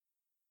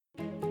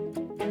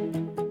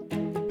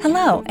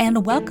Hello,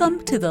 and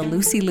welcome to the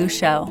Lucy Liu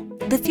Show,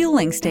 the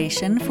fueling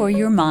station for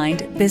your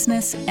mind,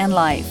 business, and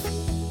life.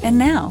 And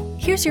now,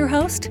 here's your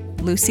host,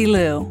 Lucy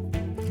Liu.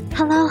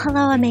 Hello,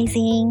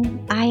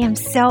 amazing. I am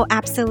so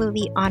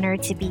absolutely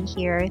honored to be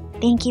here.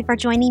 Thank you for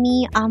joining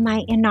me on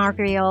my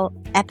inaugural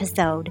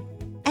episode.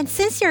 And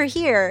since you're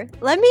here,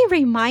 let me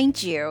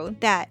remind you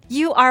that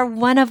you are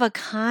one of a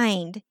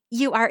kind.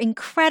 You are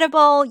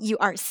incredible, you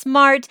are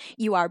smart,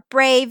 you are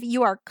brave,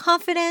 you are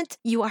confident,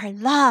 you are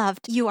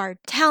loved, you are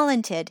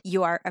talented,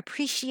 you are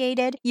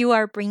appreciated, you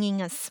are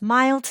bringing a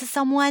smile to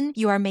someone,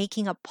 you are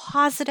making a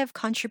positive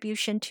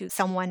contribution to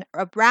someone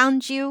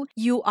around you,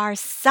 you are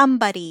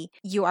somebody,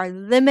 you are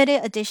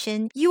limited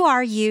edition, you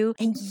are you,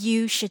 and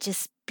you should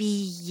just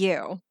be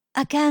you.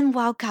 Again,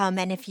 welcome.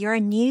 And if you're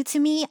new to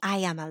me, I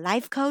am a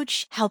life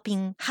coach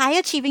helping high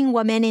achieving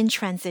women in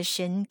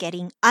transition,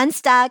 getting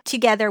unstuck.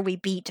 Together, we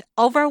beat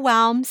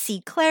overwhelm,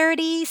 see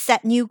clarity,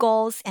 set new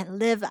goals, and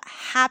live a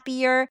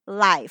happier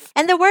life.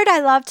 And the word I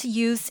love to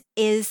use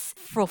is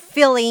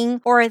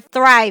fulfilling or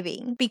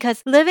thriving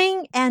because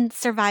living and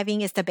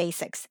surviving is the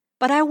basics.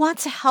 But I want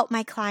to help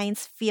my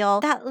clients feel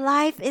that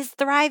life is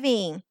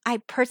thriving.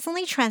 I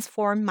personally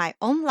transformed my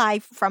own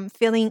life from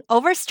feeling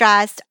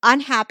overstressed,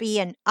 unhappy,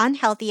 and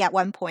unhealthy at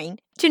one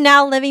point to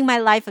now living my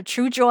life of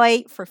true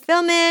joy,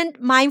 fulfillment,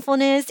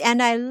 mindfulness,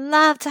 and I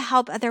love to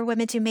help other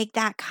women to make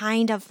that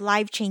kind of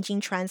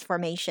life-changing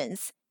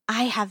transformations.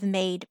 I have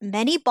made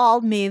many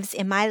bold moves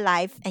in my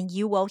life, and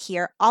you will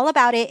hear all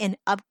about it in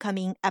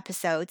upcoming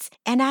episodes.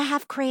 And I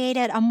have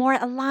created a more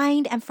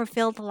aligned and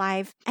fulfilled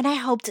life, and I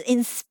hope to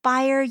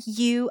inspire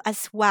you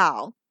as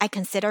well. I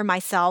consider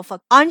myself an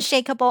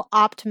unshakable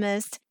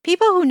optimist.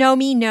 People who know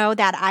me know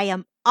that I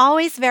am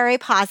always very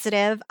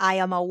positive. I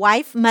am a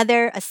wife,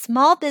 mother, a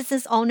small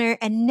business owner,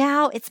 and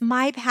now it's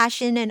my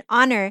passion and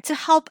honor to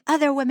help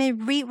other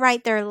women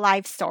rewrite their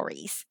life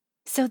stories.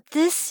 So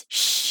this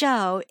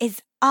show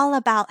is all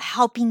about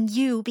helping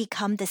you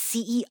become the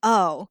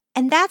CEO.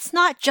 And that's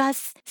not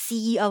just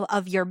CEO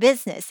of your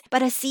business,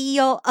 but a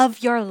CEO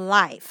of your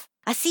life.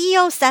 A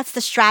CEO sets the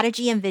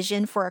strategy and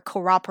vision for a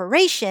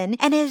corporation,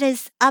 and it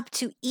is up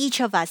to each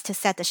of us to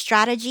set the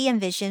strategy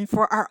and vision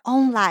for our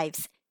own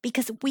lives.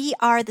 Because we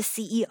are the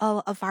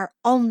CEO of our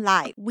own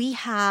life. We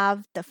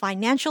have the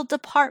financial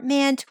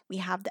department, we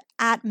have the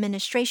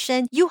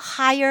administration. You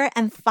hire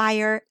and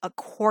fire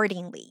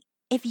accordingly.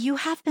 If you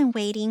have been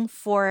waiting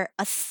for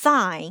a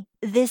sign,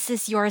 this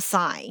is your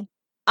sign.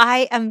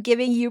 I am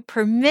giving you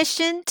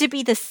permission to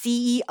be the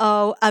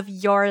CEO of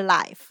your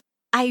life.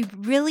 I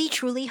really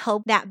truly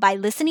hope that by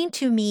listening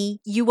to me,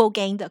 you will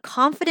gain the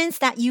confidence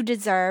that you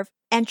deserve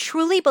and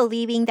truly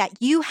believing that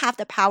you have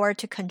the power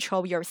to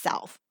control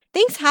yourself.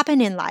 Things happen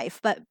in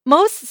life, but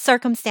most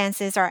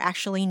circumstances are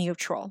actually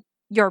neutral.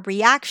 Your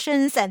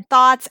reactions and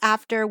thoughts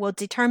after will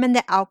determine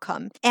the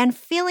outcome and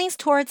feelings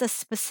towards a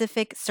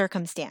specific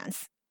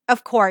circumstance.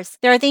 Of course,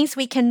 there are things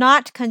we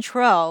cannot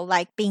control,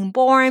 like being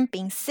born,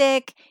 being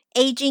sick,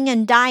 aging,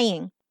 and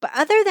dying. But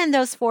other than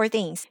those four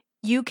things,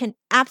 you can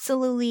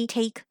absolutely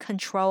take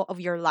control of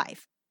your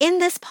life. In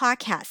this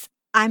podcast,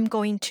 I'm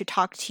going to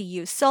talk to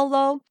you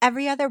solo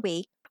every other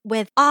week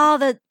with all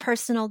the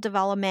personal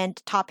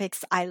development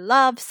topics I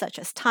love, such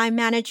as time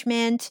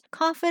management,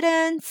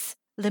 confidence,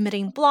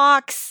 limiting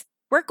blocks.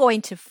 We're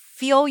going to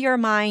fuel your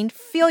mind,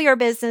 fuel your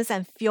business,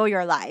 and fuel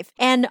your life.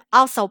 And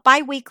also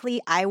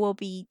bi-weekly, I will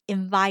be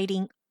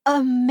inviting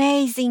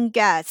amazing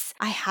guests.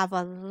 I have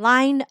a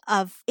line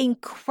of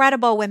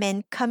incredible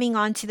women coming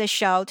onto the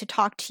show to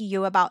talk to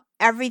you about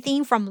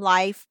everything from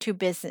life to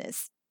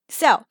business.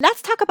 So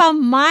let's talk about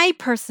my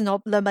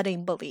personal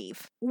limiting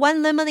belief.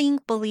 One limiting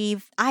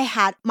belief I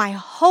had my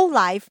whole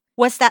life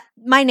was that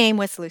my name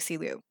was Lucy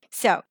Liu.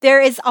 So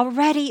there is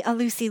already a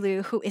Lucy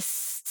Liu who is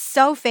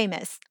so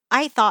famous.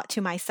 I thought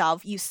to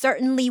myself, you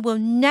certainly will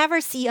never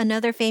see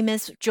another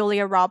famous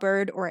Julia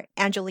Roberts or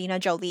Angelina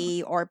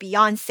Jolie or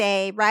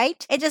Beyonce,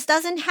 right? It just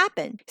doesn't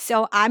happen.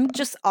 So I'm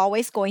just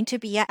always going to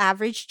be an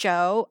average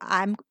Joe.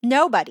 I'm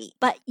nobody.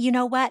 But you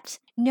know what?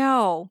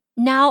 No.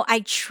 Now I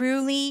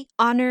truly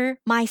honor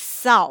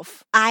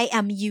myself. I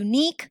am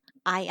unique.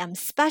 I am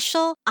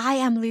special. I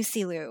am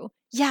Lucy Liu.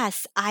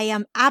 Yes, I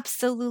am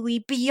absolutely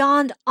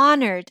beyond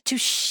honored to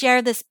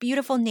share this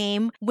beautiful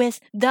name with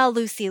the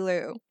Lucy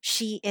Liu.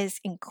 She is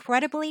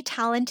incredibly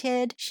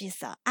talented.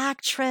 She's an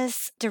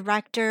actress,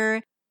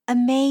 director,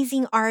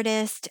 amazing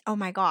artist. Oh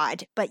my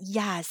God. But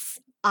yes,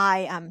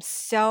 I am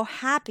so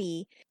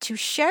happy to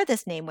share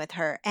this name with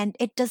her, and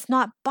it does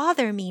not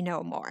bother me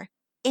no more.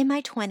 In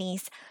my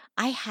 20s,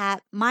 I had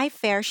my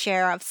fair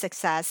share of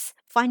success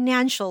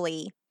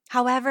financially.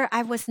 However,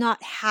 I was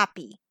not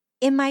happy.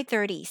 In my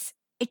 30s,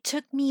 it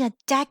took me a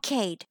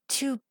decade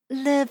to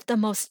live the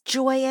most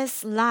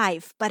joyous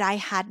life, but I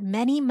had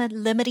many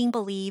limiting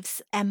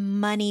beliefs and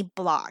money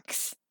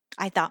blocks.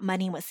 I thought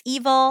money was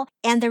evil,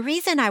 and the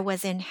reason I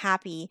wasn't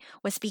happy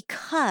was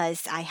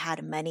because I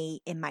had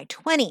money in my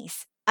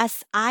 20s.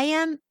 As I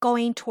am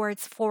going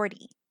towards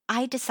 40,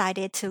 I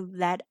decided to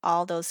let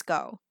all those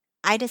go.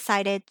 I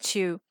decided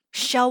to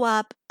show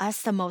up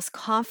as the most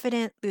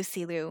confident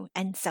Lucy Liu.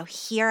 And so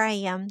here I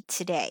am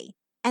today.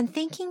 And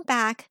thinking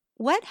back,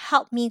 what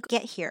helped me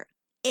get here?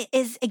 It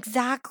is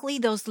exactly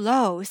those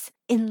lows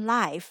in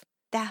life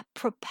that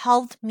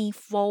propelled me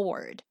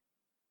forward.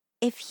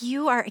 If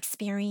you are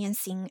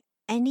experiencing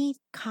any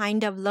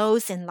kind of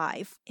lows in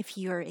life, if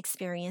you're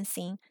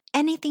experiencing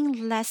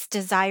anything less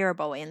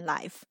desirable in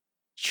life,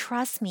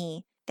 trust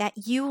me that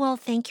you will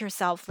thank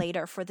yourself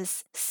later for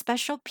this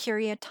special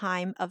period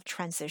time of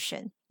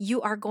transition.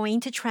 You are going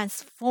to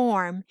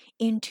transform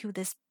into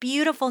this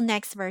beautiful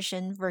next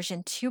version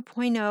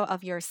 2.0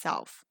 of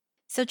yourself.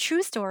 So,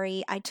 true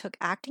story, I took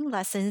acting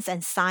lessons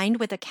and signed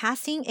with a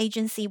casting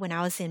agency when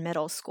I was in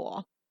middle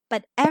school.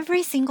 But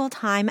every single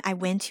time I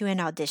went to an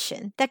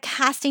audition, the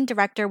casting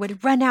director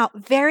would run out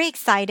very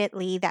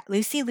excitedly that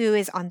Lucy Liu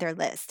is on their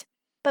list,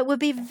 but would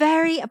be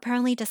very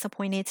apparently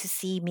disappointed to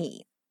see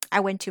me. I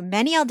went to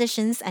many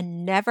auditions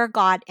and never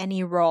got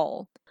any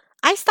role.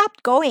 I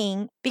stopped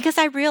going because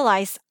I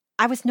realized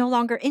I was no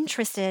longer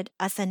interested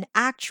as an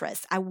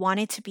actress. I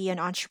wanted to be an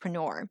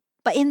entrepreneur.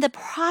 But in the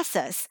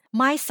process,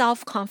 my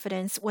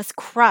self-confidence was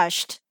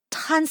crushed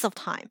tons of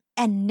time.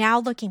 And now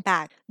looking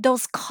back,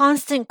 those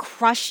constant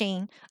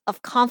crushing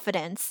of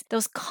confidence,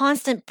 those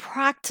constant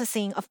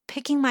practicing of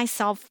picking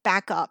myself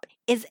back up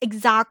is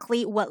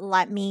exactly what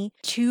led me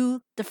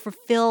to the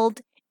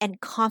fulfilled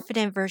and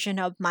confident version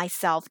of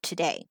myself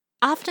today.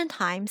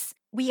 Oftentimes,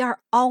 we are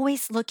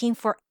always looking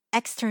for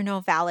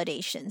external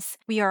validations.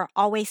 We are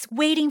always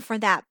waiting for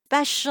that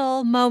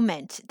special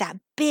moment, that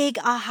big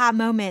aha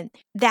moment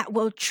that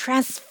will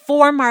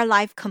transform our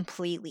life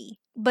completely.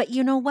 But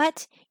you know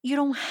what? You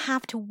don't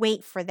have to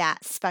wait for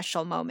that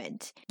special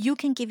moment. You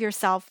can give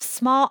yourself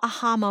small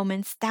aha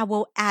moments that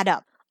will add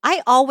up.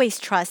 I always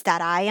trust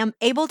that I am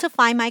able to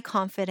find my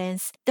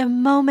confidence the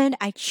moment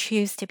I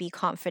choose to be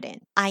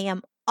confident. I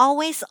am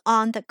always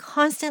on the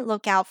constant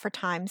lookout for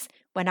times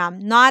when I'm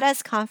not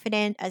as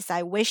confident as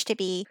I wish to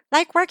be,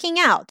 like working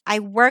out. I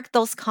work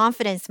those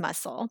confidence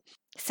muscle.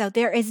 So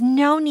there is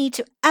no need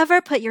to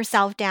ever put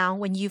yourself down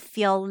when you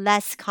feel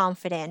less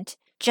confident.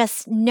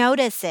 Just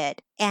notice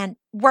it and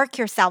work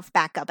yourself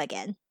back up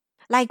again.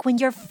 Like when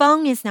your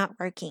phone is not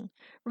working,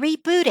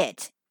 reboot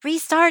it,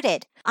 restart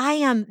it. I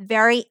am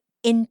very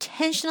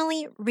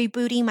intentionally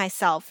rebooting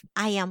myself.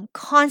 I am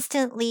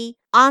constantly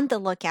on the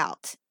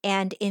lookout.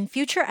 And in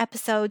future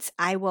episodes,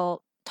 I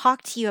will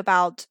talk to you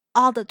about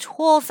all the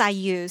tools I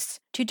use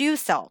to do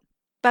so.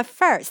 But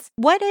first,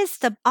 what is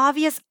the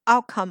obvious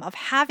outcome of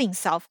having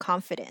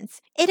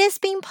self-confidence? It is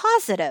being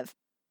positive.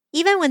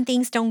 Even when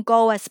things don't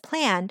go as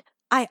planned,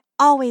 I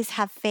always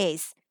have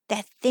faith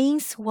that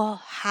things will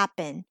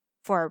happen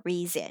for a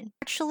reason.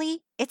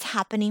 Actually, it's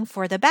happening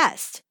for the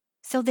best.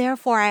 So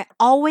therefore, I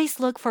always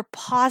look for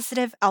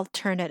positive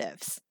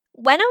alternatives.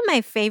 One of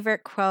my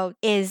favorite quotes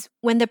is,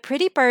 "When the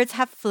pretty birds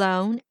have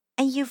flown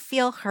and you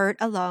feel hurt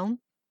alone,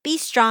 be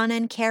strong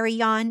and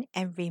carry on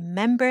and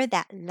remember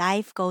that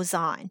life goes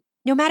on."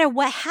 No matter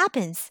what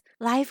happens,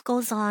 life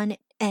goes on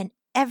and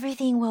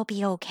everything will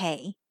be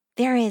okay.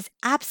 There is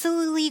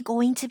absolutely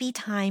going to be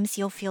times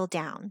you'll feel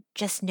down.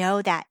 Just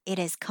know that it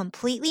is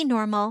completely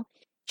normal.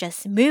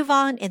 Just move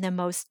on in the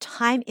most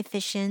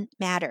time-efficient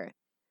manner.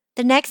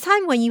 The next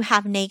time when you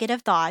have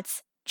negative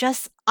thoughts,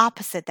 just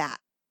opposite that.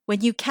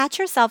 When you catch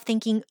yourself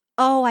thinking,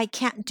 "Oh, I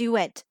can't do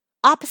it,"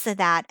 opposite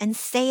that and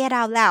say it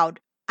out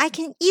loud. "I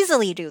can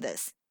easily do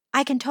this.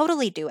 I can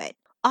totally do it."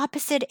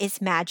 Opposite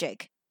is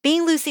magic.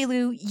 Being Lucy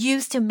Liu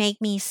used to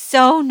make me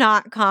so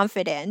not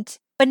confident.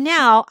 But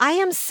now I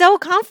am so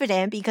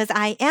confident because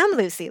I am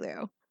Lucy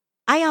Liu.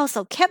 I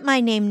also kept my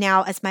name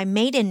now as my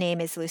maiden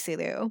name is Lucy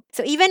Liu.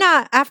 So even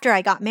after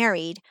I got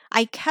married,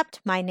 I kept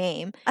my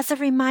name as a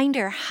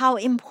reminder how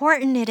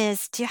important it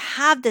is to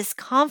have this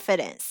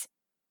confidence.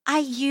 I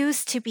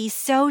used to be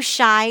so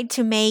shy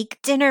to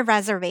make dinner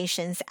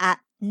reservations at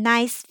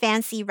nice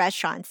fancy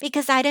restaurants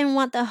because I didn't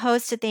want the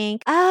host to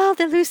think, "Oh,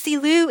 the Lucy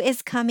Liu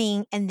is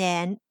coming," and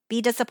then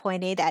be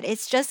disappointed that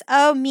it's just,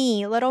 "Oh,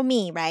 me, little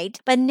me," right?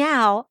 But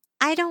now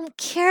I don't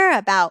care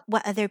about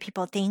what other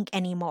people think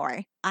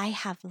anymore. I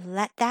have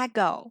let that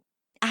go.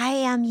 I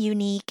am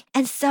unique,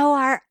 and so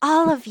are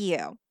all of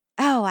you.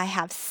 Oh, I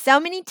have so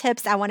many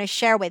tips I want to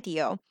share with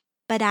you,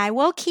 but I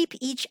will keep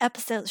each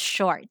episode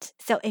short.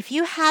 So if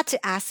you had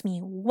to ask me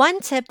one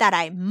tip that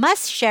I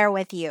must share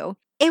with you,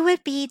 it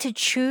would be to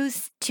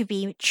choose to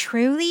be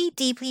truly,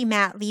 deeply,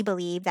 madly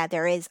believe that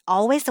there is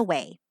always a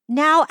way.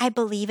 Now I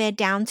believe it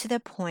down to the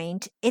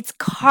point it's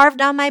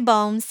carved on my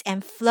bones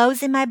and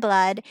flows in my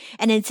blood,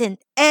 and it's in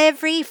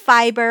every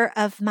fiber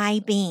of my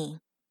being.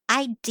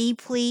 I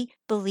deeply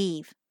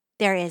believe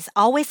there is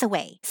always a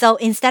way. So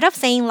instead of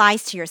saying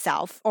lies to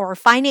yourself or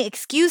finding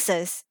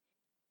excuses,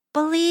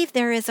 believe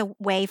there is a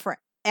way for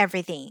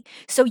everything.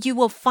 So you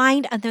will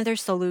find another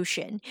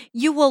solution.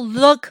 You will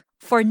look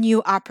for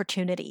new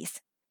opportunities.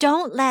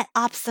 Don't let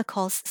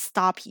obstacles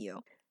stop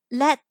you.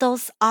 Let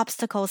those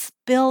obstacles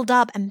build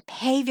up and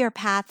pave your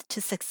path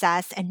to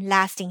success and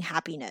lasting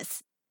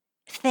happiness.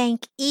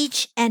 Thank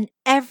each and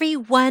every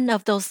one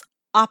of those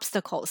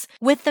obstacles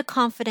with the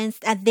confidence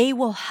that they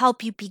will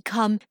help you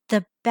become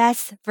the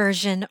best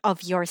version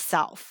of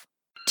yourself.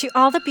 To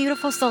all the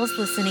beautiful souls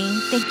listening,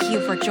 thank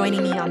you for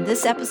joining me on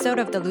this episode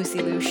of The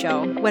Lucy Liu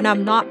Show. When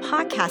I'm not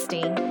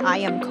podcasting, I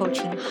am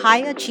coaching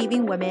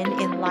high-achieving women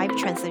in life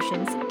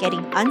transitions,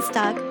 getting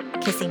unstuck,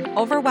 kissing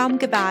overwhelm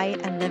goodbye,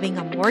 and living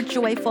a more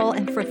joyful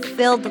and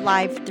fulfilled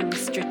life through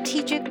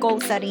strategic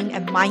goal setting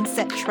and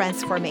mindset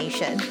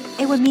transformation.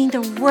 It would mean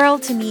the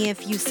world to me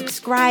if you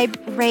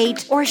subscribe,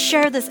 rate, or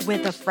share this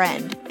with a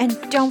friend. And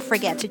don't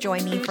forget to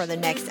join me for the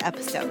next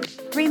episode.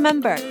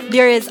 Remember,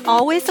 there is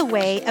always a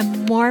way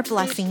and more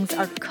blessings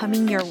are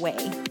coming your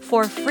way.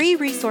 For free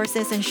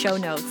resources and show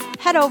notes,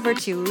 head over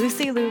to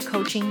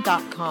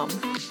LucyLuCoaching.com.